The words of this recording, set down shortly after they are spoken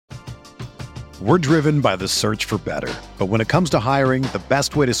We're driven by the search for better. But when it comes to hiring, the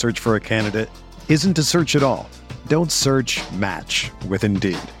best way to search for a candidate isn't to search at all. Don't search, match with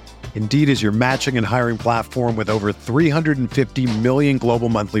Indeed. Indeed is your matching and hiring platform with over 350 million global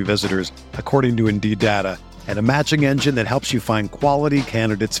monthly visitors, according to Indeed data, and a matching engine that helps you find quality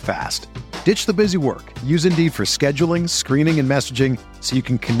candidates fast. Ditch the busy work. Use Indeed for scheduling, screening, and messaging so you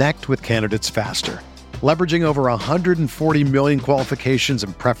can connect with candidates faster. Leveraging over 140 million qualifications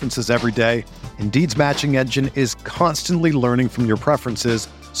and preferences every day, Indeed's matching engine is constantly learning from your preferences,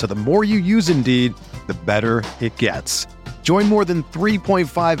 so the more you use Indeed, the better it gets. Join more than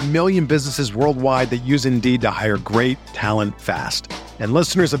 3.5 million businesses worldwide that use Indeed to hire great talent fast. And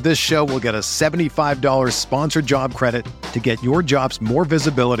listeners of this show will get a $75 sponsored job credit to get your jobs more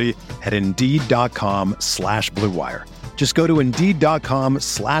visibility at Indeed.com/Blue Wire. Just go to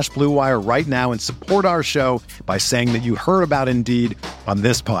Indeed.com/Blue Wire right now and support our show by saying that you heard about Indeed on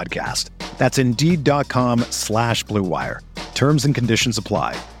this podcast. That's Indeed.com/Blue Wire. Terms and conditions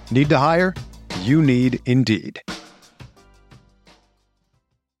apply. Need to hire? You need Indeed.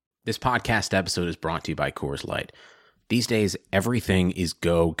 This podcast episode is brought to you by Coors Light. These days, everything is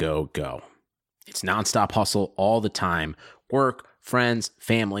go, go, go. It's nonstop hustle all the time. Work, friends,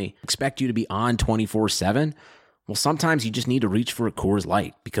 family expect you to be on 24/7. Well, sometimes you just need to reach for a Coors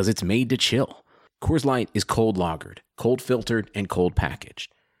Light because it's made to chill. Coors Light is cold lagered, cold filtered, and cold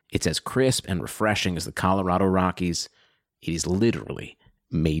packaged. It's as crisp and refreshing as the Colorado Rockies. It is literally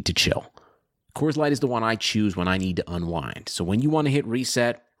made to chill. Coors Light is the one I choose when I need to unwind. So when you want to hit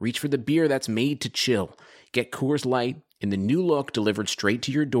reset, reach for the beer that's made to chill. Get Coors Light in the new look delivered straight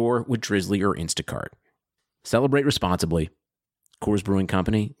to your door with Drizzly or Instacart. Celebrate responsibly. Coors Brewing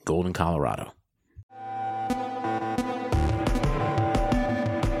Company, Golden, Colorado.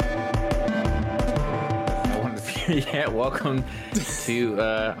 Yeah, welcome to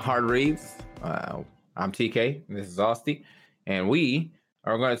Hard Reads. I'm TK, and this is Austin, and we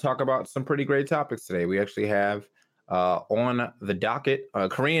are going to talk about some pretty great topics today. We actually have on the docket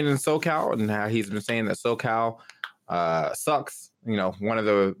Korean in SoCal, and how he's been saying that SoCal sucks. You know,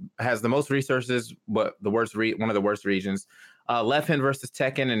 has the most resources, but one of the worst regions. Leffen versus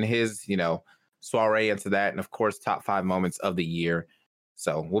Tekken and his soiree into that, and of course top 5 moments of the year.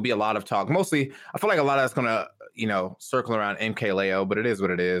 So will be a lot of talk. Mostly, I feel like a lot of that's gonna circle around MKLeo, but it is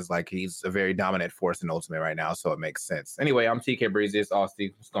what it is. Like, he's a very dominant force in Ultimate right now, so it makes sense. Anyway, I'm TK Breezy. It's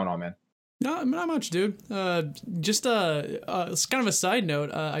Austin. What's going on, man? No, not much, dude. Just it's kind of a side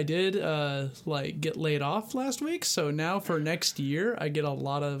note. I did get laid off last week, so now for next year, I get a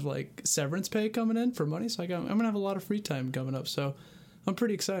lot of severance pay coming in for money. So I'm gonna have a lot of free time coming up. So I'm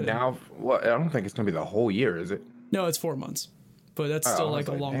pretty excited. Now, I don't think it's gonna be the whole year, is it? No, it's 4 months, but that's still a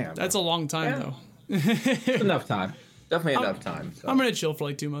long. Damn, that's a long time though. It's enough time. Definitely enough time. So. I'm gonna chill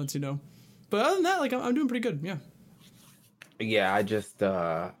for 2 months, But other than that, I'm doing pretty good. Yeah. Yeah,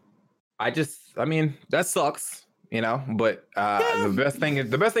 I mean, that sucks, but the best thing you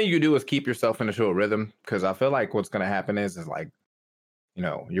can do is keep yourself into a rhythm, because I feel like what's going to happen is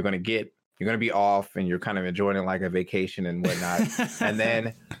you're going to be off and you're kind of enjoying it like a vacation and whatnot. And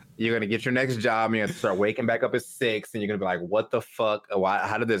then you're going to get your next job and you're going to start waking back up at 6 and you're going to be like, what the fuck?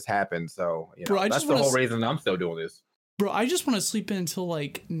 How did this happen? So, Bro, that's the whole reason I'm still doing this. Bro, I just want to sleep in until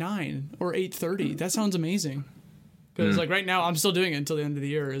 9 or 8:30. That sounds amazing. Because right now I'm still doing it until the end of the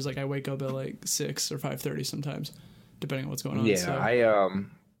year. Is I wake up at 6 or 5:30 sometimes, depending on what's going on. Yeah, so.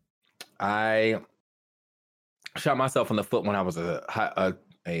 I shot myself in the foot when I was a high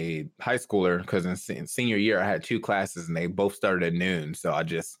schooler, because in senior year I had 2 classes and they both started at noon. So I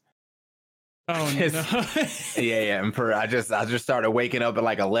just no. yeah. And I just started waking up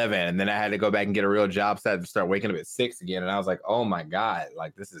at 11, and then I had to go back and get a real job. So I had to start waking up at 6 again, and I was like, oh my god,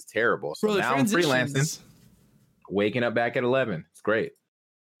 this is terrible. So now I'm freelancing. Waking up back at 11. It's great.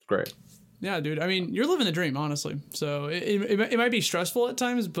 It's great. Yeah, dude. I mean, you're living the dream, honestly. So it might be stressful at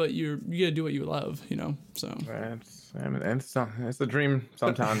times, but you gotta do what you love, So it's a dream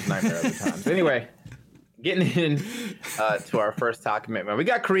sometimes, nightmare other times. Anyway, getting in to our first talk commitment. We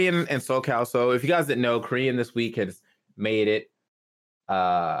got Korean and SoCal. So if you guys didn't know, Korean this week has made it.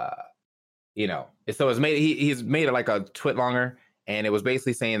 So it's made. He's made it like a twit longer, and it was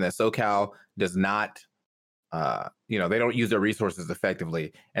basically saying that SoCal does not. They don't use their resources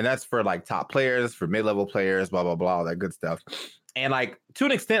effectively, and that's for top players, for mid-level players, blah blah blah, all that good stuff. And to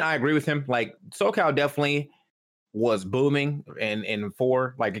an extent, I agree with him. SoCal definitely was booming in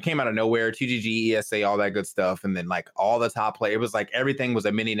 4. It came out of nowhere, TGG, ESA, all that good stuff, and then all the top players, it was everything was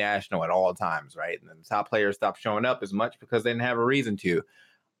a mini national at all times, right? And then the top players stopped showing up as much because they didn't have a reason to,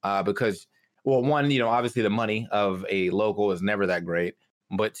 because one, obviously the money of a local is never that great.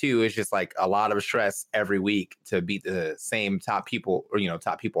 but 2, it's just like a lot of stress every week to beat the same top people or,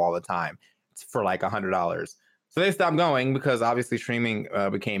 top people all the time for like $100. So they stopped going because obviously streaming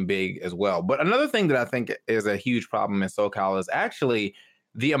became big as well. But another thing that I think is a huge problem in SoCal is actually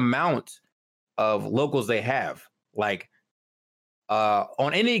the amount of locals they have. Like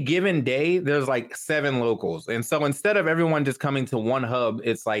on any given day, there's like 7 locals. And so instead of everyone just coming to one hub,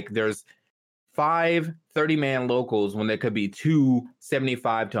 it's like there's 5 30-man locals when there could be 2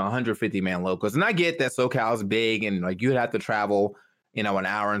 75 to 150-man locals. And I get that SoCal is big and like you'd have to travel, an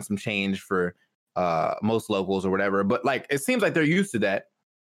hour and some change for most locals or whatever. But like, it seems like they're used to that.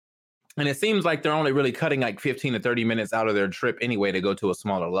 And it seems like they're only really cutting like 15 to 30 minutes out of their trip anyway to go to a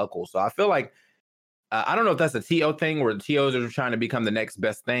smaller local. So I feel like, I don't know if that's a TO thing where the TOs are trying to become the next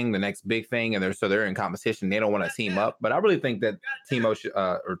best thing, the next big thing. And they're in competition. They don't want to team up. But I really think that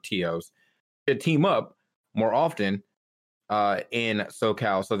TOs should team up more often in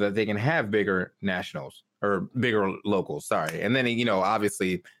SoCal so that they can have bigger nationals or bigger locals. Sorry. And then,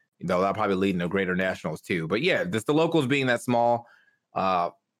 obviously, that'll probably lead to greater nationals too. But yeah, just the locals being that small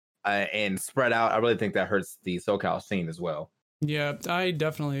and spread out, I really think that hurts the SoCal scene as well. Yeah, I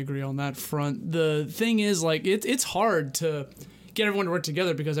definitely agree on that front. The thing is, like, it's hard to get everyone to work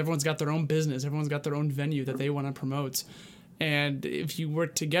together because everyone's got their own business. Everyone's got their own venue that they want to promote. And if you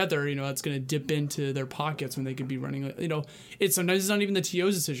work together, that's going to dip into their pockets when they could be running, sometimes it's not even the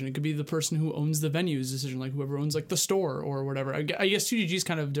TO's decision. It could be the person who owns the venue's decision, like whoever owns like the store or whatever. I guess 2GG is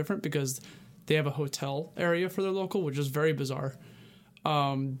kind of different because they have a hotel area for their local, which is very bizarre.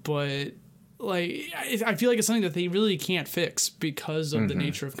 But like, I feel like it's something that they really can't fix because of the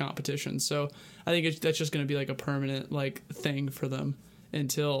nature of competition. So I think that's just going to be like a permanent like thing for them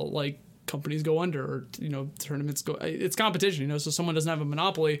until like companies go under or tournaments go. It's competition, so someone doesn't have a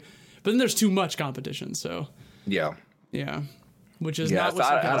monopoly, but then there's too much competition. So yeah, which is not what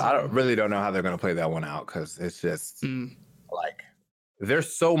I really don't know how they're going to play that one out because it's just like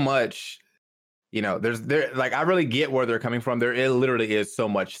there's so much. There's like I really get where they're coming from. It literally is so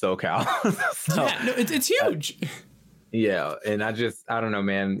much SoCal. So, yeah, no, it's huge. Yeah, and I don't know,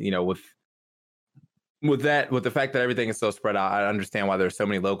 man. With the fact that everything is so spread out, I understand why there's so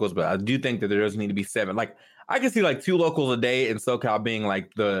many locals, but I do think that there does need to be 7. Like I can see like 2 locals a day in SoCal being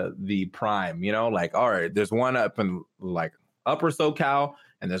like the prime. Like all right, there's one up in like upper SoCal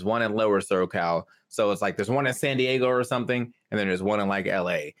and there's one in lower SoCal. So it's like there's one in San Diego or something, and then there's one in like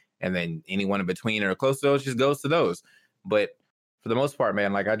LA. And then anyone in between or close to those just goes to those. But for the most part,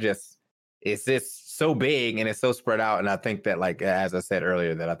 man, like it's just so big and it's so spread out. And I think that, like, as I said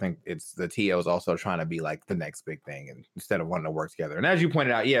earlier, that I think it's the TOs also trying to be like the next big thing and instead of wanting to work together. And as you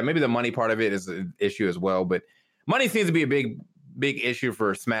pointed out, yeah, maybe the money part of it is an issue as well. But money seems to be a big issue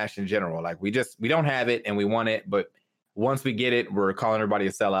for Smash in general. Like we don't have it and we want it. But once we get it, we're calling everybody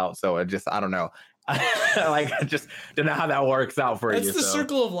a sellout. So I don't know. Like I just don't know how that works out for you. That's the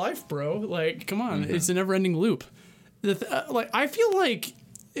circle of life, bro. Like, come on, it's a never-ending loop. Like, I feel like,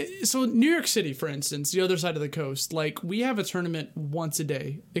 so New York City, for instance, the other side of the coast, like we have a tournament once a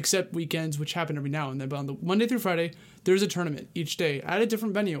day, except weekends, which happen every now and then. But on the Monday through Friday, there's a tournament each day at a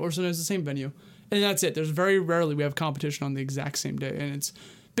different venue, or sometimes the same venue, and that's it. There's very rarely we have competition on the exact same day, and it's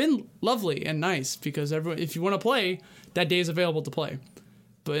been lovely and nice because everyone, if you want to play, that day is available to play.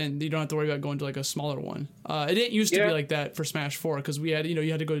 But you don't have to worry about going to like a smaller one. It didn't used to be like that for Smash 4 because we had, you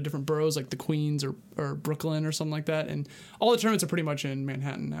had to go to different boroughs like the Queens or Brooklyn or something like that. And all the tournaments are pretty much in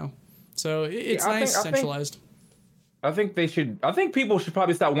Manhattan now. So it's nice, centralized. I think people should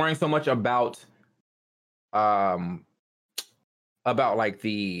probably stop worrying so much about like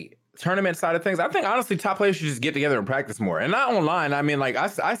the tournament side of things. I think honestly top players should just get together and practice more. And not online. I mean, like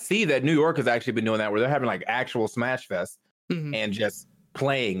I see that New York has actually been doing that where they're having like actual Smash Fest and just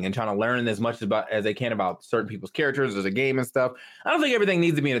playing and trying to learn as much as they can about certain people's characters as a game and stuff. I don't think everything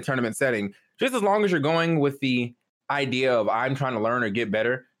needs to be in a tournament setting. Just as long as you're going with the idea of I'm trying to learn or get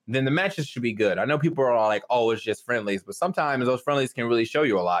better, then the matches should be good. I know people are all like, oh, it's just friendlies, but sometimes those friendlies can really show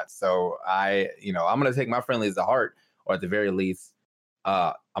you a lot. So I'm going to take my friendlies to heart, or at the very least,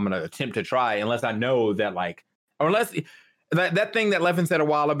 I'm going to attempt to try unless I know that or unless that thing that Leffen said a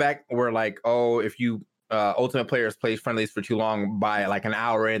while back where like, oh, if you Ultimate players play friendlies for too long, by like an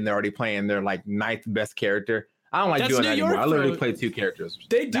hour in, they're already playing their like 9th best character. I don't like doing that anymore. I literally play 2 characters.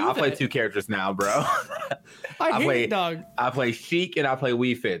 I play 2 characters now, bro. I hate it, dog. I play Sheik and I play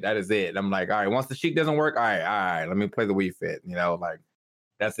Wii Fit. That is it. I'm like, all right, once the Sheik doesn't work, all right, let me play the Wii Fit. Like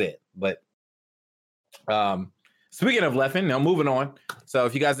that's it. But speaking of Leffen, now moving on. So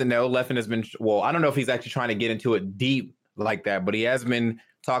if you guys didn't know, Leffen has been, I don't know if he's actually trying to get into it deep like that, but he has been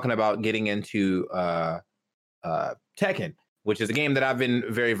talking about getting into Tekken. which is a game that I've been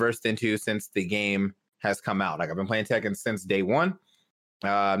very versed into since the game has come out. Like I've been playing Tekken since day one.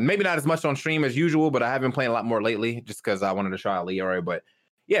 Maybe not as much on stream as usual, but I have been playing a lot more lately just because I wanted to try out Leroy. But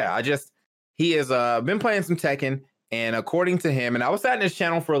yeah, he has been playing some Tekken, and according to him, and I was at his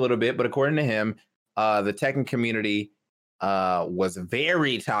channel for a little bit, but according to him, the Tekken community was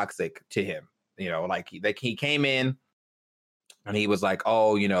very toxic to him. You know, like he came in and he was like,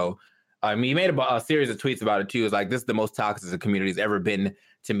 oh, you know, he made a series of tweets about it too. It's like, this is the most toxic the community's ever been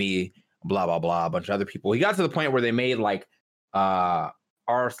to me, blah, blah, blah, a bunch of other people. He got to the point where they made like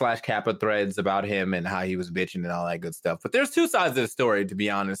r/Kappa threads about him and how he was bitching and all that good stuff. But there's two sides of the story, to be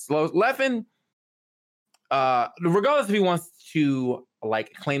honest. Leffen, regardless if he wants to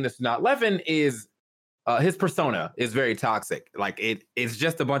like claim this or not, Leffen is his persona is very toxic. Like it's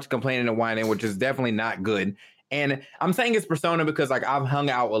just a bunch of complaining and whining, which is definitely not good. And I'm saying his persona because like I've hung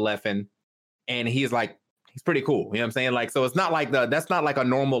out with Leffen and he's pretty cool. You know what I'm saying? Like, so it's not like that's not like a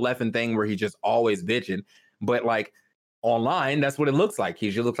normal Leffen thing where he's just always bitching, but like online, that's what it looks like. He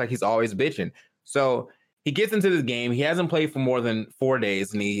looks like he's always bitching. So he gets into this game. He hasn't played for more than 4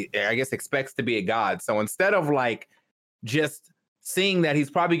 days and he, I guess, expects to be a god. So instead of like just seeing that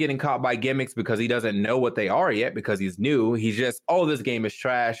he's probably getting caught by gimmicks because he doesn't know what they are yet because he's new, he's just, oh, this game is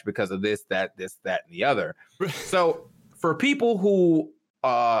trash because of this, that, and the other. So for people who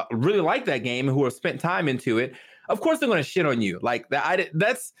really like that game and who have spent time into it, of course they're going to shit on you. Like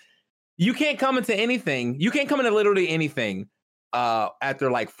that's you can't come into anything. You can't come into literally anything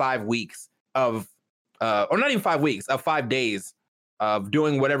after like 5 weeks of, or not even 5 weeks, of 5 days of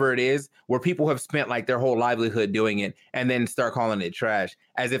doing whatever it is, where people have spent like their whole livelihood doing it and then start calling it trash,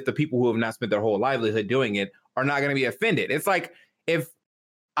 as if the people who have not spent their whole livelihood doing it are not going to be offended. It's like if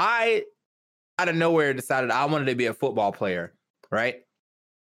I out of nowhere decided I wanted to be a football player, right?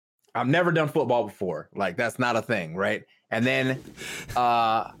 I've never done football before. Like that's not a thing, right? And then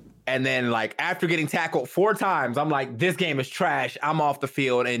like after getting tackled 4 times, I'm like, this game is trash. I'm off the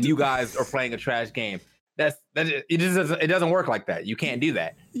field and you guys are playing a trash game. It doesn't work like that. You can't do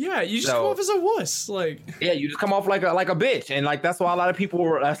that. Yeah, you just come off as a wuss. Like, yeah, you just come off like a bitch, and like that's why a lot of people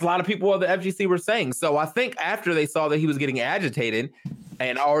of the FGC were saying. So I think after they saw that he was getting agitated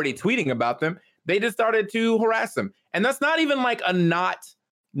and already tweeting about them, they just started to harass him. And that's not even like a not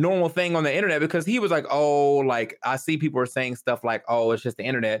normal thing on the internet, because he was like, oh, like I see people are saying stuff like, oh, it's just the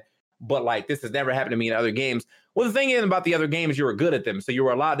internet, but like this has never happened to me in other games. Well, the thing is about the other games, you were good at them, so you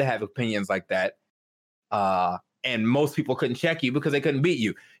were allowed to have opinions like that. And most people couldn't check you because they couldn't beat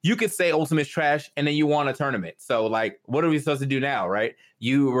you. You could say Ultimate's trash and then you won a tournament. So like, what are we supposed to do now, right?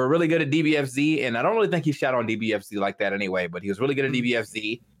 You were really good at DBFZ, and I don't really think he shot on DBFZ like that anyway, but he was really good at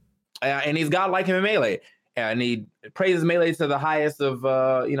DBFZ, and he's got like him in Melee, and he praises Melee to the highest of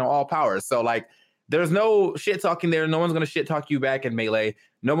all powers. So like, there's no shit talking there. No one's gonna shit talk you back in Melee.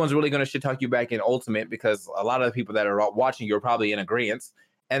 No one's really gonna shit talk you back in Ultimate, because a lot of the people that are watching you are probably in agreement.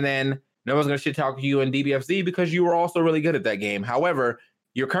 And then no one's going to shit talk you in DBFZ because you were also really good at that game. However,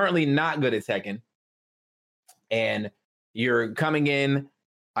 you're currently not good at Tekken, and you're coming in,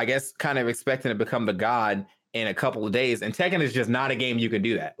 I guess, kind of expecting to become the god in a couple of days. And Tekken is just not a game you can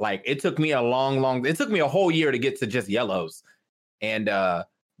do that. Like, it took me it took me a whole year to get to just yellows. And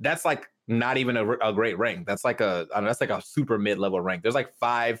that's like not even a great rank. That's like that's like a super mid-level rank. There's like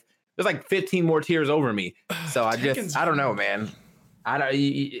 15 more tiers over me. So I don't know, man.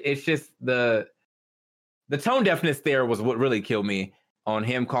 It's just the tone deafness there was what really killed me, on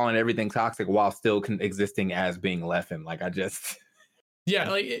him calling everything toxic while still existing as being Leffen. Like, yeah,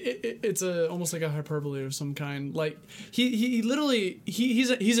 like it's almost like a hyperbole of some kind. Like he literally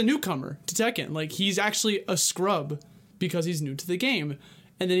he's a newcomer to Tekken. Like, he's actually a scrub because he's new to the game,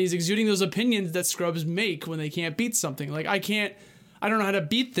 and then he's exuding those opinions that scrubs make when they can't beat something. Like, I don't know how to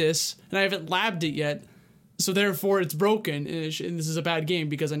beat this, and I haven't labbed it yet. So therefore it's broken, and this is a bad game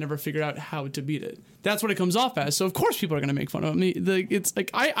because I never figured out how to beat it. That's what it comes off as. So of course people are going to make fun of me. It's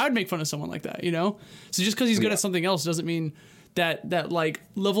like, I'd make fun of someone like that, you know? So just because he's good at something else doesn't mean that like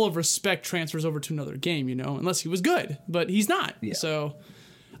level of respect transfers over to another game, you know? Unless he was good, but he's not. Yeah. So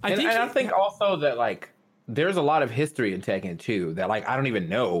I think also that like there's a lot of history in Tekken too that like I don't even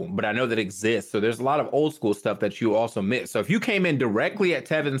know, but I know that exists. So there's a lot of old school stuff that you also miss. So if you came in directly at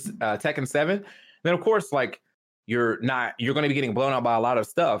Tekken 7, then of course, like you're going to be getting blown out by a lot of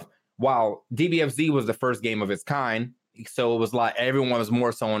stuff. While DBFZ was the first game of its kind, so it was like everyone was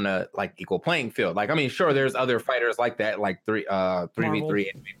more so on a like equal playing field. Like, I mean, sure, there's other fighters like that, like 3v3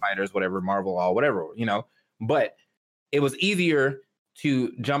 anime fighters, whatever, Marvel or whatever, you know. But it was easier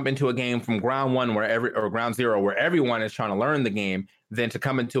to jump into a game from ground one or ground zero where everyone is trying to learn the game than to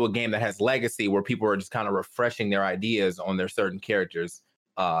come into a game that has legacy where people are just kind of refreshing their ideas on their certain characters,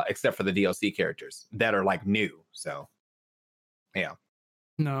 except for the DLC characters that are like new. So, yeah.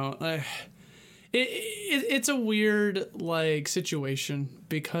 No, it's a weird like situation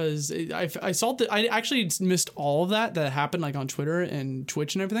because I saw that I actually missed all of that happened like on Twitter and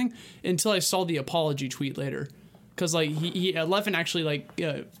Twitch and everything until I saw the apology tweet later. Because like he Leffen actually like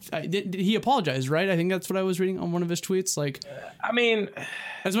he apologized, right? I think that's what I was reading on one of his tweets. Like, I mean,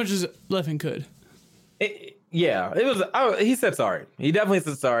 as much as Leffen could. It was. He said sorry. He definitely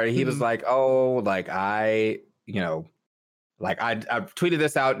said sorry. He was like, "Oh, like I tweeted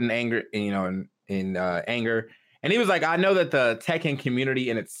this out in anger, in anger." And he was like, "I know that the Tekken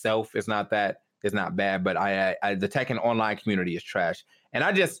community in itself is not bad, but the Tekken online community is trash." And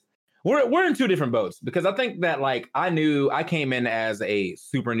we're in two different boats because I think that like I came in as a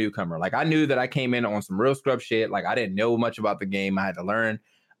super newcomer. Like I knew that I came in on some real scrub shit. Like I didn't know much about the game. I had to learn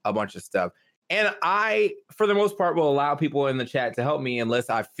a bunch of stuff. And I, for the most part, will allow people in the chat to help me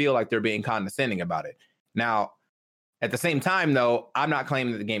unless I feel like they're being condescending about it. Now, at the same time, though, I'm not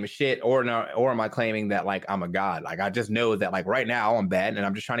claiming that the game is shit or am I claiming that like I'm a god. Like I just know that like right now I'm bad and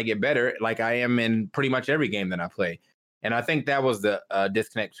I'm just trying to get better like I am in pretty much every game that I play. And I think that was the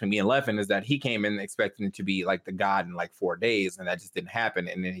disconnect between me and Leffen is that he came in expecting to be like the god in like 4 days, and that just didn't happen.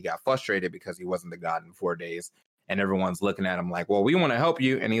 And then he got frustrated because he wasn't the god in 4 days. And everyone's looking at him like, well, we want to help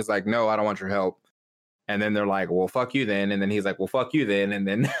you. And he's like, no, I don't want your help. And then they're like, well, fuck you then. And then he's like, well, fuck you then. And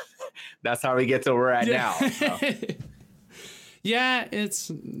then that's how we get to where we're at now. So. Yeah,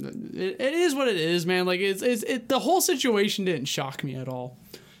 it is what it is, man. Like it's the whole situation didn't shock me at all.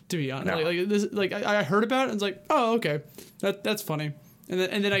 To be honest, no. I heard about it and it's like, oh, okay, that's funny, and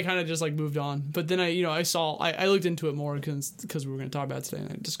then I kind of just like moved on. But then I looked into it more because we were going to talk about it today,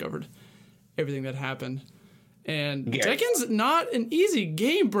 and I discovered everything that happened. And Tekken's not an easy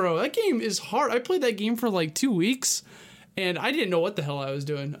game, bro. That game is hard. I played that game for like 2 weeks, and I didn't know what the hell I was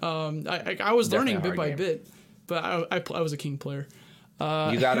doing. I was learning bit by bit, but I was a king player.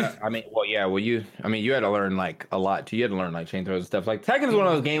 You gotta, you had to learn like a lot too. You had to learn like chain throws and stuff. Like Tekken is one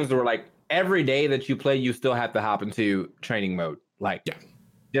of those games where like every day that you play, you still have to hop into training mode, like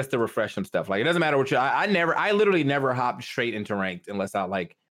just to refresh some stuff. Like it doesn't matter what I literally never hopped straight into ranked unless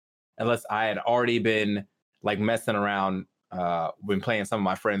I had already been like messing around when playing some of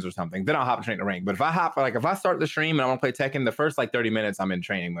my friends or something. Then I'll hop straight to ranked. But if I start the stream and I want to play Tekken, the first like 30 minutes I'm in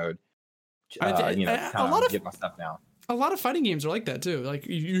training mode. Get my stuff down. A lot of fighting games are like that too. Like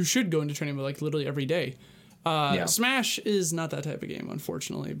you should go into training mode like literally every day. Smash is not that type of game,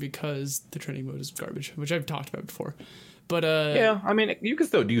 unfortunately, because the training mode is garbage, which I've talked about before. But I mean, you can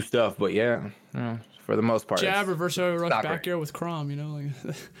still do stuff, but for the most part, jab, reverse rush, back air with Crom.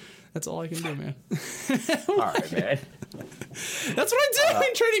 Like that's all I can do, man. All right, man. That's what I do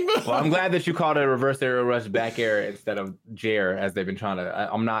in training mode. Well, I'm glad that you called it a reverse air rush, back air instead of Jair, as they've been trying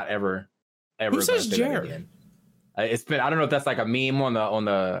to. I'm not ever. Who says Jair? It's been, I don't know if that's like a meme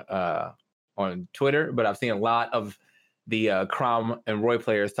on Twitter, but I've seen a lot of the Crom and Roy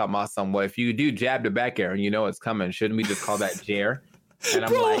players talking about well, if you do jab to back air and you know it's coming, shouldn't we just call that Jair? And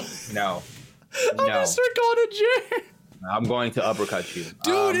I'm like, no. I'm gonna start calling it Jair. I'm going to uppercut you.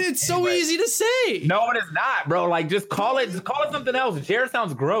 Dude, it's so easy to say. No, it is not, bro. Like, just call it something else. Jair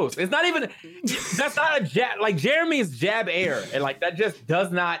sounds gross. It's not even, that's not a jab. Like, Jair means jab air. And like, that just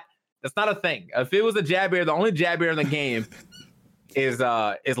does not, that's not a thing. If it was a jab air, the only jab air in the game is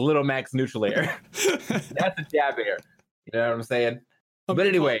Little Max neutral air. That's a jab air. You know what I'm saying? But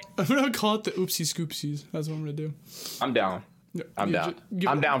anyway. I'm going to call it the oopsie scoopsies. That's what I'm going to do. I'm down. I'm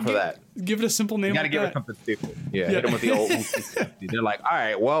down for that. Give it a simple name. You got to give it something stupid. Yeah, hit them with the old oopsie scoopsie. They're like, all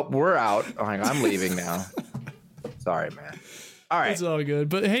right, well, we're out. I'm leaving now. Sorry, man. All right. It's all good.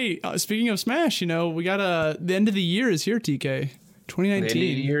 But hey, speaking of Smash, we got the end of the year is here, TK. 2019. The end of the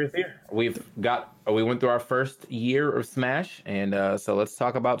year is here. We went through our first year of Smash, and so let's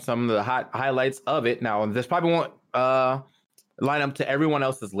talk about some of the highlights of it. Now, this probably won't line up to everyone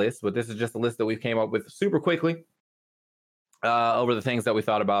else's list, but this is just a list that we came up with super quickly over the things that we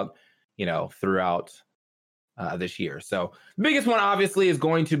thought about, throughout this year. So the biggest one, obviously, is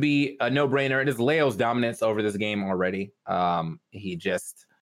going to be a no-brainer. It is Leo's dominance over this game already. He just,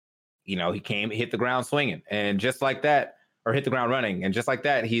 he hit the ground swinging, and just like that, or hit the ground running. And just like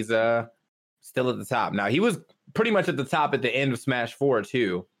that, he's still at the top. Now, he was pretty much at the top at the end of Smash 4,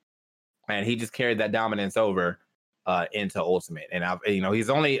 too. And he just carried that dominance over into Ultimate. And, he's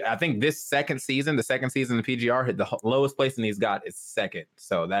only, I think the second season of PGR, hit the lowest placing he's got is second.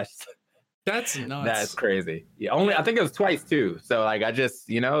 So that's That's nuts. That's crazy. Yeah, I think it was twice too. So like, I just,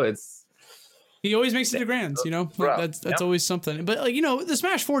 it's. He always makes it to grands, Like, that's always something. But like, the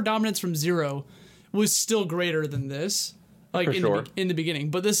Smash 4 dominance from 0 was still greater than this. Like in the beginning,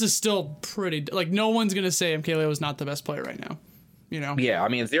 but this is still pretty. Like, no one's gonna say MKLeo is not the best player right now. Yeah, I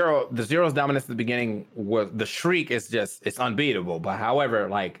mean, the Zero's dominance at the beginning was the shriek is just it's unbeatable. But however,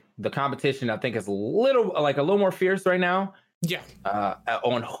 like the competition, I think is a little more fierce right now. Yeah.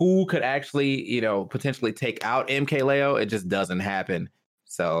 On who could actually potentially take out MKLeo, it just doesn't happen.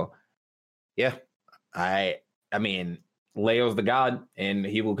 So yeah, I mean, Leo's the god, and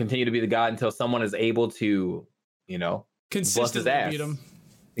he will continue to be the god until someone is able to consistently beat him.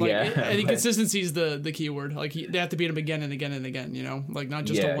 Like, yeah, I think consistency is the key word. Like they have to beat him again and again and again. Like not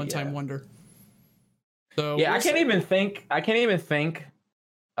just a one-time wonder. So yeah, I can't even think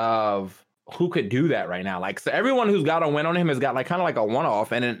of who could do that right now. Like, so everyone who's got a win on him has got like kind of like a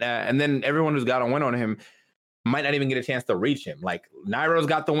one-off, and then everyone who's got a win on him might not even get a chance to reach him. Like Nairo's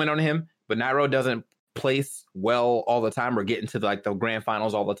got the win on him, but Nairo doesn't place well all the time or get into like the grand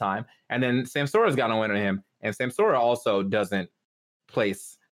finals all the time. And then Samsora's got a win on him, and Samsora also doesn't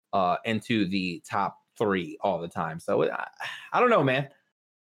place into the top 3 all the time. So I don't know, man.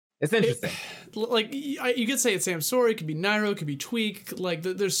 It's interesting. You could say it's Samsora, it could be Nairo, it could be Tweak. Like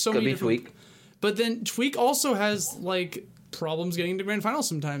there's so many different. Tweak. But then Tweak also has like problems getting to grand finals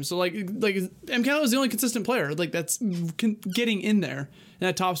sometimes. So like MKLeo is the only consistent player like that's getting in there in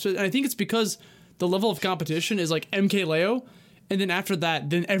that top spot. And I think it's because the level of competition is like MKLeo, and then after that,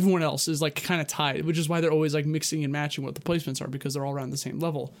 then everyone else is like kind of tied, which is why they're always like mixing and matching what the placements are, because they're all around the same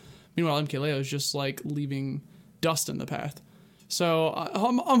level. Meanwhile, MKLeo is just like leaving dust in the path. So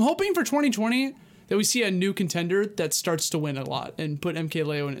I'm hoping for 2020 that we see a new contender that starts to win a lot and put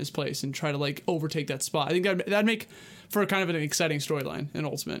MKLeo in his place and try to like overtake that spot. I think that'd make for kind of an exciting storyline in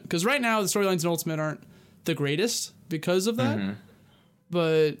Ultimate, because right now the storylines in Ultimate aren't the greatest because of that. Mm-hmm.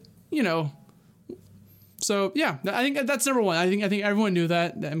 But so yeah, I think that's number one. I think everyone knew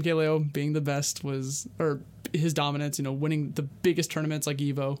that MKLeo being the best or his dominance, winning the biggest tournaments like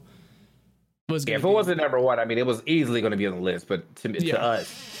Evo was. Yeah, if it wasn't number one, I mean, it was easily going to be on the list, but to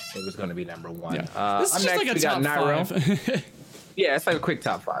us, it was going to be number one. Yeah. This is just like a top Nairo. Yeah, it's like a quick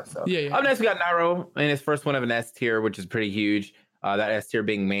top 5. So yeah. Up next, we got Nairo in his first one of an S tier, which is pretty huge. That S tier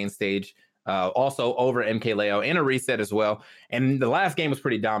being main stage, also over MKLeo in a reset as well. And the last game was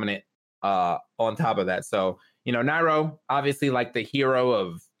pretty dominant. On top of that, so Nairo obviously like the hero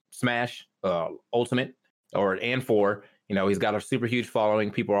of Smash Ultimate and 4. He's got a super huge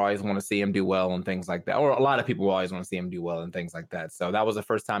following. People always want to see him do well and things like that, or a lot of people always want to see him do well and things like that. So that was the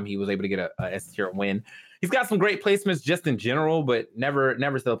first time he was able to get a S tier win. He's got some great placements just in general, but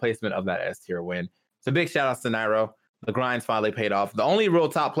never still a placement of that S tier win. So big shout outs to Nairo. The grind's finally paid off. The only real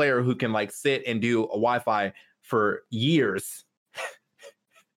top player who can like sit and do a Wi-Fi for years.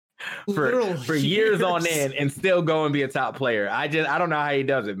 For years on end and still go and be a top player. I don't know how he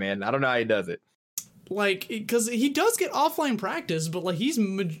does it, man. I don't know how he does it. Like, because he does get offline practice, but like he's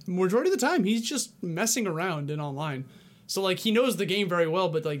majority of the time he's just messing around in online. So like he knows the game very well,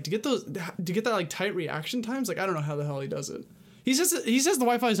 but like to get that like tight reaction times, like I don't know how the hell he does it. He says the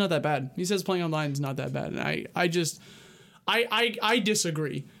Wi-Fi is not that bad. He says playing online is not that bad, and I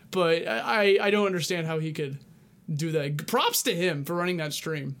disagree, but I don't understand how he could do that. Props to him for running that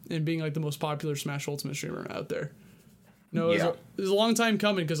stream and being like the most popular Smash Ultimate streamer out there. It was a long time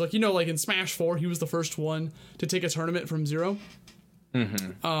coming, because like like in Smash 4 he was the first one to take a tournament from 0.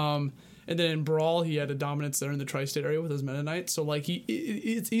 Mm-hmm. And then in Brawl he had a dominance there in the tri-state area with his Meta Knight. So like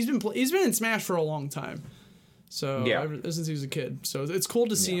he's been in Smash for a long time. So ever since he was a kid. So it's cool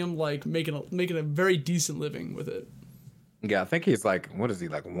to see him like making a very decent living with it. Yeah, I think he's like, what is he,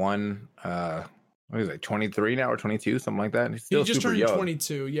 like one he's like 23 now or 22, something like that. He's still he just super turned young.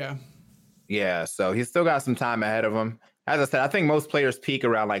 22, yeah. Yeah, so he's still got some time ahead of him. As I said, I think most players peak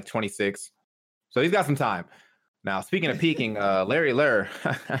around like 26. So he's got some time. Now, speaking of peaking, Larry Lurr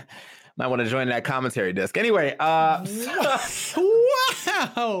might want to join that commentary desk. Anyway, wow.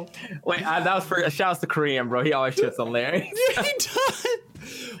 Wait, that was for shouts to Korean, bro. He always shits on Larry. Yeah, he does.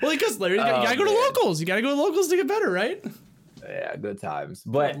 Well, because Larry, you gotta go to locals. You gotta go to locals to get better, right? Yeah, good times.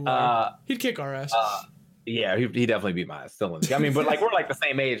 But he'd kick our ass. Yeah, he definitely beat my ass. Still in. I mean, but like we're like the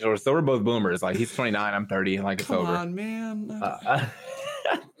same age, so we're both boomers. Like he's 29, I'm 30. Like it's over. Come on, man.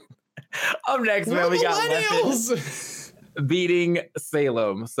 Up next, man, we got Leffen beating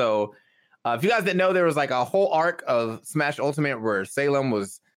Salem. So if you guys didn't know, there was like a whole arc of Smash Ultimate where Salem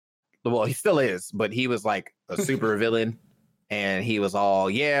was, well, he still is, but he was like a super villain, and he was all,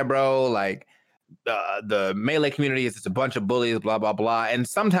 yeah, bro, like the Melee community is just a bunch of bullies, blah, blah, blah. And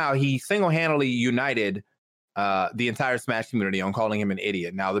somehow he single-handedly united the entire Smash community on calling him an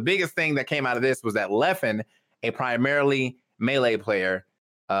idiot. Now, the biggest thing that came out of this was that Leffen, a primarily Melee player,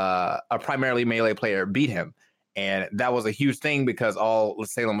 beat him. And that was a huge thing because all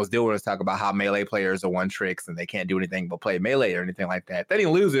Salem was doing was talk about how Melee players are one tricks and they can't do anything but play Melee or anything like that. Then he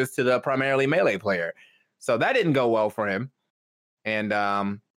loses to the primarily Melee player. So that didn't go well for him. And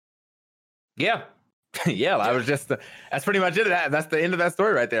yeah, I was just that's pretty much it. That's the end of that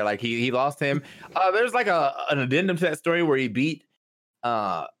story right there. Like he lost him. There's like an addendum to that story where he beat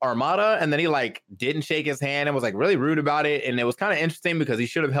Armada, and then he like didn't shake his hand and was like really rude about it. And it was kind of interesting because he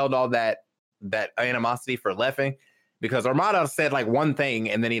should have held all that animosity for Leffen, because Armada said like one thing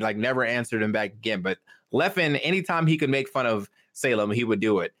and then he like never answered him back again. But Leffen, anytime he could make fun of Salem, he would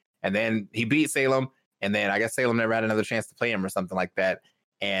do it. And then he beat Salem. And then I guess Salem never had another chance to play him or something like that.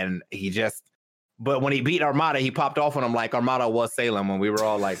 And but when he beat Armada, he popped off on him like Armada was Salem, when we were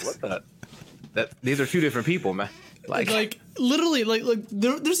all like, what these are two different people, man. Like literally,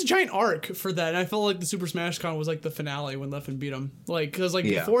 there's a giant arc for that. And I felt like the Super Smash Con was like the finale when Leffen beat him. Like, because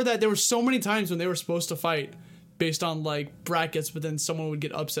before that, there were so many times when they were supposed to fight based on like brackets, but then someone would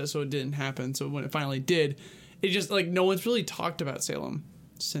get upset, so it didn't happen. So when it finally did, it just like no one's really talked about Salem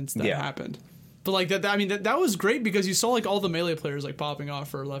since that happened. But like that was great because you saw like all the Melee players like popping off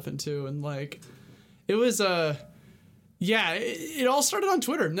for Leffen too, and like it was it all started on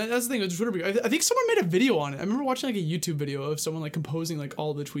Twitter. That's the thing with Twitter. I think someone made a video on it. I remember watching like a YouTube video of someone like composing like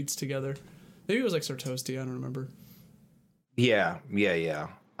all the tweets together. Maybe it was like Sartosti. I don't remember. Yeah.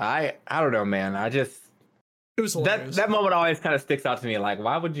 I don't know, man. It was hilarious. That moment always kind of sticks out to me. Like,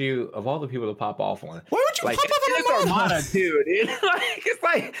 why would you, of all the people to pop off on? Why would you like, pop off on Armada too, dude? Like, it's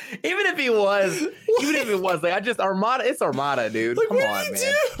like even if it was like Armada, it's Armada, dude. Like, come on,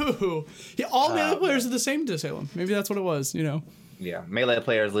 man. Yeah, all Melee players are the same to Salem. Maybe that's what it was, you know. Yeah, Melee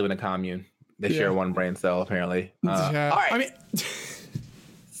players live in a commune. They share one brain cell, apparently. All right. I mean,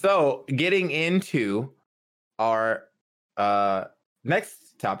 so getting into our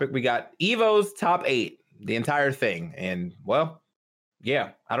next topic, we got Evo's top 8. The entire thing. And well, yeah,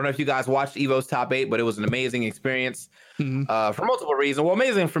 I don't know if you guys watched Evo's top 8, but it was an amazing experience for multiple reasons. Well,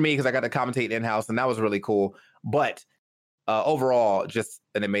 amazing for me because I got to commentate in-house and that was really cool. But overall, just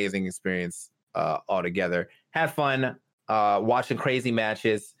an amazing experience altogether. Had fun watching crazy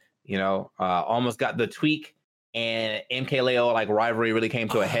matches, you know, almost got the Tweak and MKLeo like rivalry really came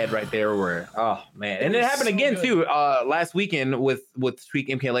to a head right there where, oh man. And it happened again too last weekend with Tweak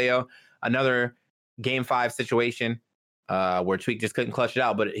MKLeo, another Game 5 situation where Tweak just couldn't clutch it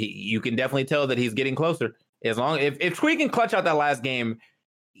out, but you can definitely tell that he's getting closer. As long if Tweak can clutch out that last game,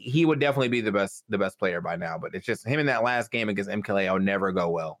 he would definitely be the best player by now. But it's just him in that last game against MKLeo never go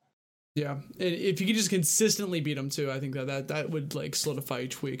well. Yeah, and if you could just consistently beat him too, I think that would like solidify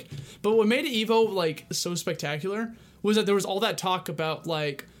Tweak. But what made Evo like so spectacular was that there was all that talk about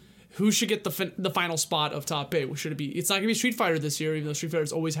like who should get the final spot of top 8? What should it be? It's not going to be Street Fighter this year, even though Street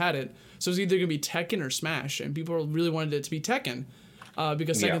Fighter's always had it. So it's either going to be Tekken or Smash, and people really wanted it to be Tekken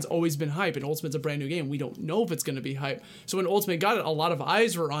because Tekken's always been hype, and Ultimate's a brand new game. We don't know if it's going to be hype. So when Ultimate got it, a lot of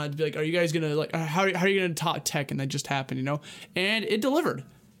eyes were on to be like, are you guys going to, like, how are you going to top Tekken? That just happened, you know? And it delivered.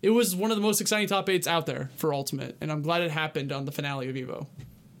 It was one of the most exciting top 8s out there for Ultimate, and I'm glad it happened on the finale of Evo.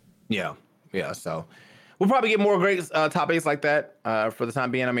 Yeah, so... We'll probably get more great top 8s like that for the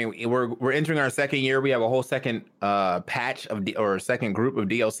time being. I mean, we're entering our second year. We have a whole second patch or second group of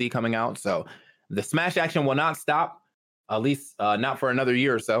DLC coming out. So the Smash action will not stop, at least not for another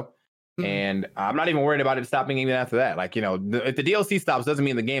year or so. Mm-hmm. And I'm not even worried about it stopping even after that. Like, you know, if the DLC stops, doesn't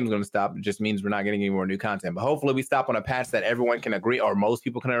mean the game's going to stop. It just means we're not getting any more new content. But hopefully we stop on a patch that everyone can agree, or most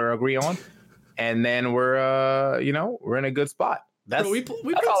people can agree on. And then we're in a good spot. That's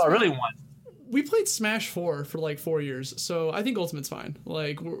all I really want. We played Smash 4 for like 4 years, so I think Ultimate's fine.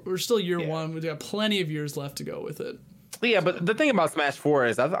 Like, we're still year one. We've got plenty of years left to go with it. Yeah, but the thing about Smash 4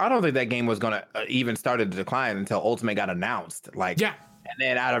 is I don't think that game was going to even start to decline until Ultimate got announced. Like, yeah. And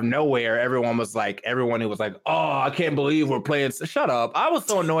then out of nowhere, everyone who was like, oh, I can't believe we're playing. Shut up. I was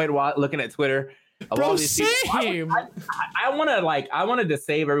so annoyed while looking at Twitter. Bro, same. I wanted to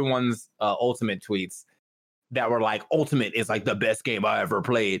save everyone's Ultimate tweets that were like, Ultimate is like the best game I ever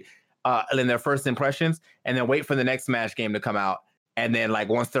played. In their first impressions, and then wait for the next Smash game to come out, and then like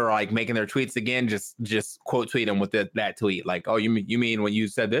once they're like making their tweets again, just quote tweet them with that tweet, like, oh, you mean when you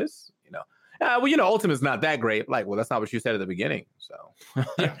said this, you know, well, you know, Ultimate's not that great. Like, well, that's not what you said at the beginning. So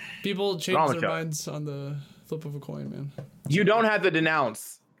yeah, people change their minds on the flip of a coin, man. You don't have to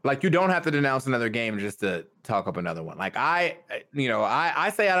denounce Like, you don't have to denounce another game just to talk up another one. Like, I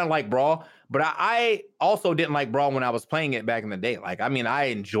say I don't like Brawl, but I also didn't like Brawl when I was playing it back in the day. Like, I mean, I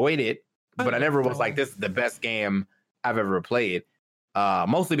enjoyed it, but I never was like, this is the best game I've ever played.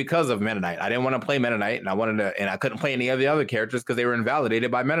 Mostly because of Meta Knight. I didn't want to play Meta Knight, and I couldn't play any of the other characters because they were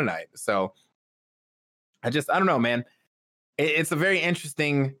invalidated by Meta Knight. So I don't know, man. It's a very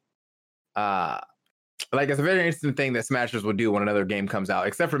interesting, it's a very interesting thing that Smashers will do when another game comes out,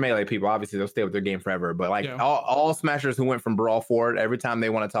 except for Melee people. Obviously, they'll stay with their game forever. But all Smashers who went from Brawl forward, every time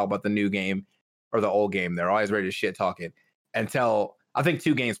they want to talk about the new game or the old game, they're always ready to shit talk it until I think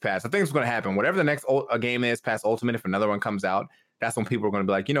 2 games pass. I think it's going to happen. Whatever the next game is past Ultimate, if another one comes out, that's when people are going to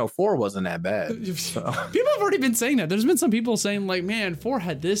be like, 4 wasn't that bad. So. People have already been saying that. There's been some people saying like, man, 4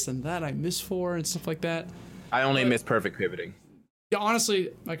 had this and that. I miss 4 and stuff like that. I only miss perfect pivoting. Yeah,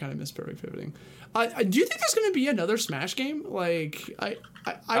 honestly, I kind of miss perfect pivoting. Do you think there's going to be another Smash game? Like, I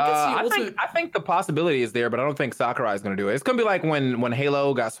I think the possibility is there, but I don't think Sakurai is going to do it. It's going to be like when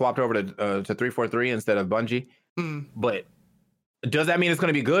Halo got swapped over to 343 instead of Bungie. But does that mean it's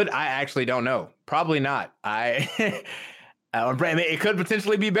going to be good? I actually don't know. Probably not. It could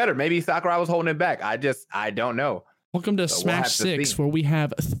potentially be better. Maybe Sakurai was holding it back. I don't know. Welcome to Smash 6, where we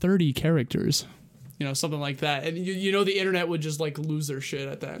have 30 characters. Something like that. And the internet would just like lose their shit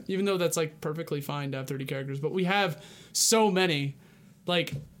at that, even though that's like perfectly fine to have 30 characters. But we have so many,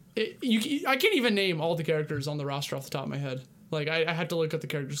 like I can't even name all the characters on the roster off the top of my head. Like I had to look at the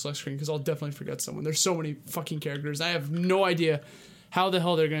character select screen because I'll definitely forget someone. There's so many fucking characters. I have no idea how the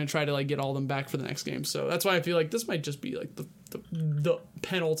hell they're going to try to like get all of them back for the next game. So that's why I feel like this might just be like the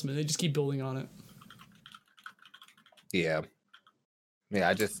penultimate. They just keep building on it. Yeah.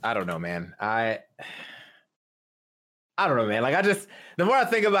 Yeah, I don't know, man. I don't know, man. Like, the more I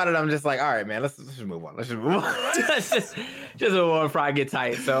think about it, I'm just like, all right, man, let's just move on. Let's just move on. just move on before I get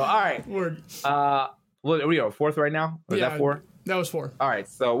tight. So, all right. Word. What are we on 4th right now? Or is that 4? That was 4. All right.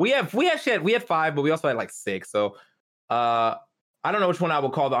 So we had 5, but we also had like 6. So, I don't know which one I will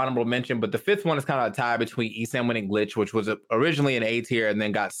call the honorable mention, but the 5th one is kind of a tie between ESAM winning Glitch, which was originally an A tier and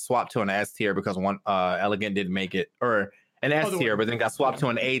then got swapped to an S tier because one Elegant didn't make it, or an S tier, but then got swapped to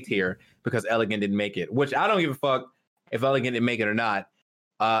an A tier because Elegant didn't make it, which I don't give a fuck if Elegant didn't make it or not.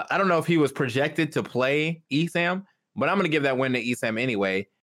 I don't know if he was projected to play ESAM, but I'm going to give that win to ESAM anyway,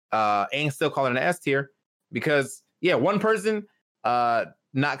 and still call it an S tier because, one person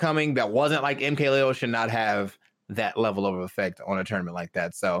not coming that wasn't like MKLeo should not have that level of effect on a tournament like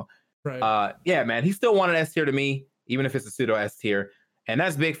that. So, right. Man, he still won an S tier to me, even if it's a pseudo S tier. And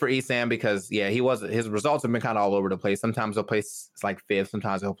that's big for ESAM because, his results have been kind of all over the place. Sometimes he'll place like 5th,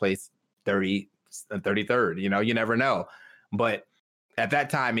 sometimes he'll place 33rd. You never know. But at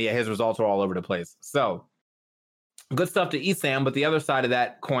that time, his results were all over the place. So good stuff to ESAM. But the other side of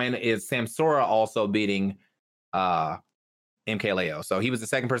that coin is Samsora also beating MKLeo. So he was the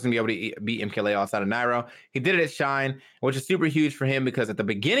second person to be able to beat MKLeo outside of Nairo. He did it at Shine, which is super huge for him because at the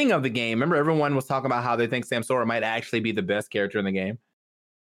beginning of the game, remember everyone was talking about how they think Samsora might actually be the best character in the game.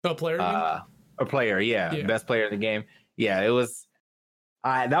 A player? A player, yeah. Best player in the game. Yeah, it was.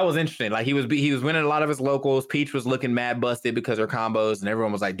 That was interesting. Like he was winning a lot of his locals. Peach was looking mad busted because her combos, and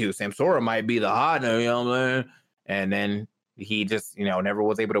everyone was like, "Dude, Samsora might be the hot," man. And then he just, never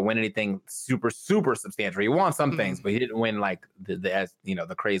was able to win anything super, super substantial. He won some things, but he didn't win like the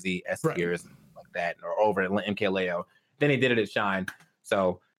crazy S tiers like that or over at MKLeo. Then he did it at Shine.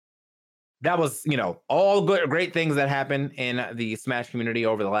 So that was, all great things that happened in the Smash community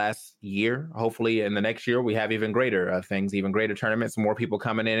over the last year. Hopefully in the next year, we have even greater things, even greater tournaments, more people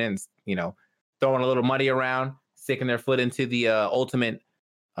coming in and, throwing a little money around, sticking their foot into the ultimate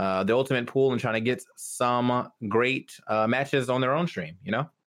pool and trying to get some great matches on their own stream,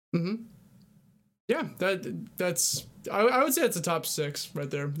 Mm-hmm. Yeah, that's I would say it's a top 6 right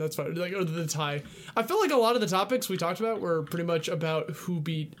there. That's fine. Like, or the tie. I feel like a lot of the topics we talked about were pretty much about who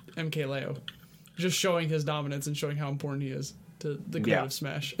beat MKLeo, just showing his dominance and showing how important he is to the game of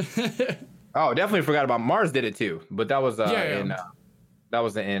Smash. Oh, definitely forgot about Mars did it too, but that was in what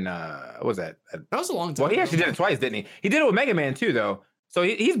was that? That was a long time. Well, he actually did it twice, didn't he? He did it with Mega Man too, though. So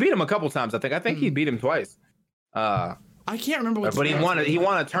he's beat him a couple times. I think he beat him twice. I can't remember what. But he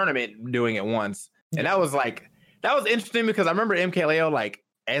won a tournament doing it once, and that was interesting because I remember MKLeo like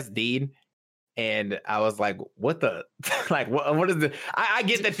SD'd, and I was like, "What the what is the?" I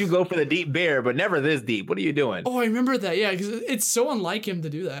get that you go for the deep bear, but never this deep. What are you doing? Oh, I remember that. Yeah, because it's so unlike him to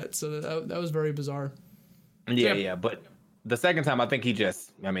do that. So that was very bizarre. Yeah. But the second time, I think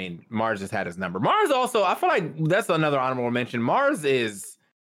Mars just had his number. Mars also, I feel like that's another honorable mention. Mars is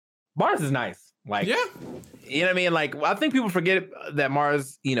nice. Like, You know what I mean? Like, I think people forget that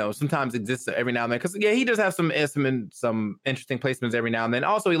Mars, sometimes exists every now and then. Because he does have some interesting placements every now and then.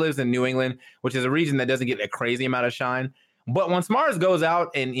 Also, he lives in New England, which is a region that doesn't get a crazy amount of shine. But once Mars goes out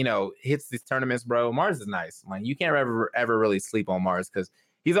and hits these tournaments, bro, Mars is nice. Like, you can't ever really sleep on Mars because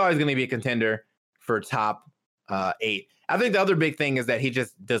he's always going to be a contender for top 8. I think the other big thing is that he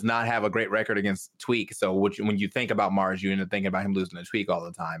just does not have a great record against Tweak. So when you think about Mars, you end up thinking about him losing to Tweak all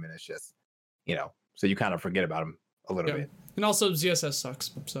the time, and it's just so you kind of forget about him a little bit. And also ZSS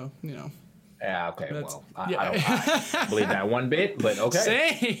sucks, so Yeah. Okay. Well, I don't believe that one bit, but okay.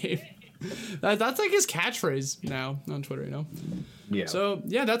 Same. That's like his catchphrase now on Twitter, Yeah. So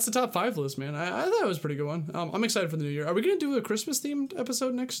yeah, that's the top 5 list, man. I thought it was a pretty good one. I'm excited for the new year. Are we gonna do a Christmas themed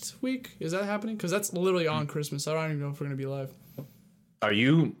episode next week? Is that happening? Because that's literally on Christmas. I don't even know if we're gonna be live. Are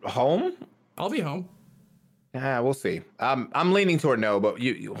you home? I'll be home. Yeah, we'll see. I'm leaning toward no, but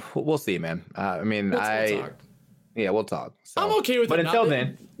we'll see, man. We'll talk. Yeah, we'll talk. So. I'm okay with but it. But until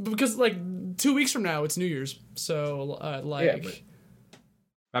then, because like 2 weeks from now, it's New Year's. So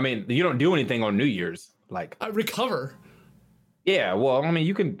you don't do anything on New Year's. Like I recover. Yeah, well,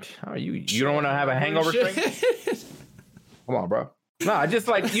 you can. You don't want to have a hangover drink? Come on, bro. No, just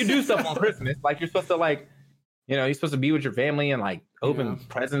like you do stuff on Christmas. Like you're supposed to you're supposed to be with your family and like open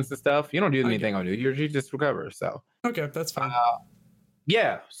presents and stuff. You don't do anything on New Year's. You just recover. So okay, that's fine.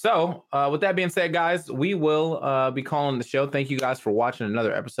 Yeah. So with that being said, guys, we will be calling the show. Thank you guys for watching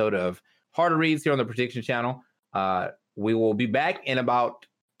another episode of Harder Reads here on the Prediction Channel. We will be back in about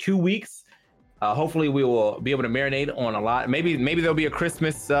 2 weeks. Hopefully we will be able to marinate on a lot. Maybe there'll be a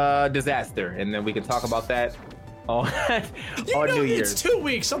Christmas disaster, and then we can talk about that on New Year's. It's 2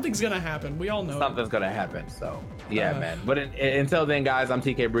 weeks. Something's gonna happen. We all know something's gonna happen. So yeah, man. But until then, guys, I'm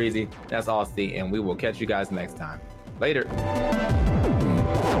TK Breezy. That's Austin, and we will catch you guys next time. Later.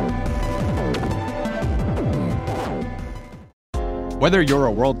 Whether you're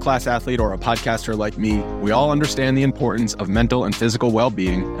a world-class athlete or a podcaster like me, we all understand the importance of mental and physical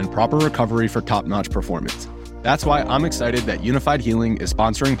well-being and proper recovery for top-notch performance. That's why I'm excited that Unified Healing is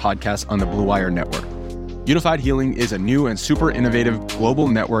sponsoring podcasts on the Blue Wire Network. Unified Healing is a new and super innovative global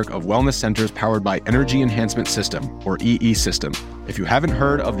network of wellness centers powered by Energy Enhancement System, or EE System. If you haven't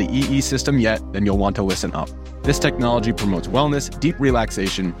heard of the EE System yet, then you'll want to listen up. This technology promotes wellness, deep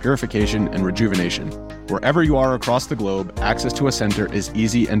relaxation, purification, and rejuvenation. Wherever you are across the globe, access to a center is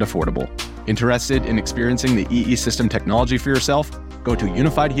easy and affordable. Interested in experiencing the EE System technology for yourself? Go to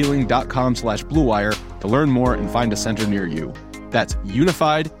unifiedhealing.com/bluewire to learn more and find a center near you. That's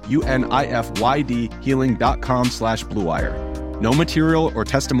unified, UNIFYD, healing.com/bluewire. No material or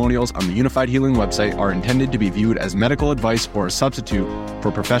testimonials on the Unified Healing website are intended to be viewed as medical advice or a substitute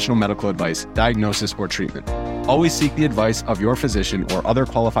for professional medical advice, diagnosis, or treatment. Always seek the advice of your physician or other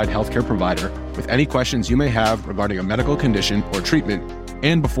qualified healthcare provider with any questions you may have regarding a medical condition or treatment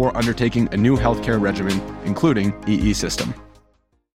and before undertaking a new healthcare regimen, including EE System.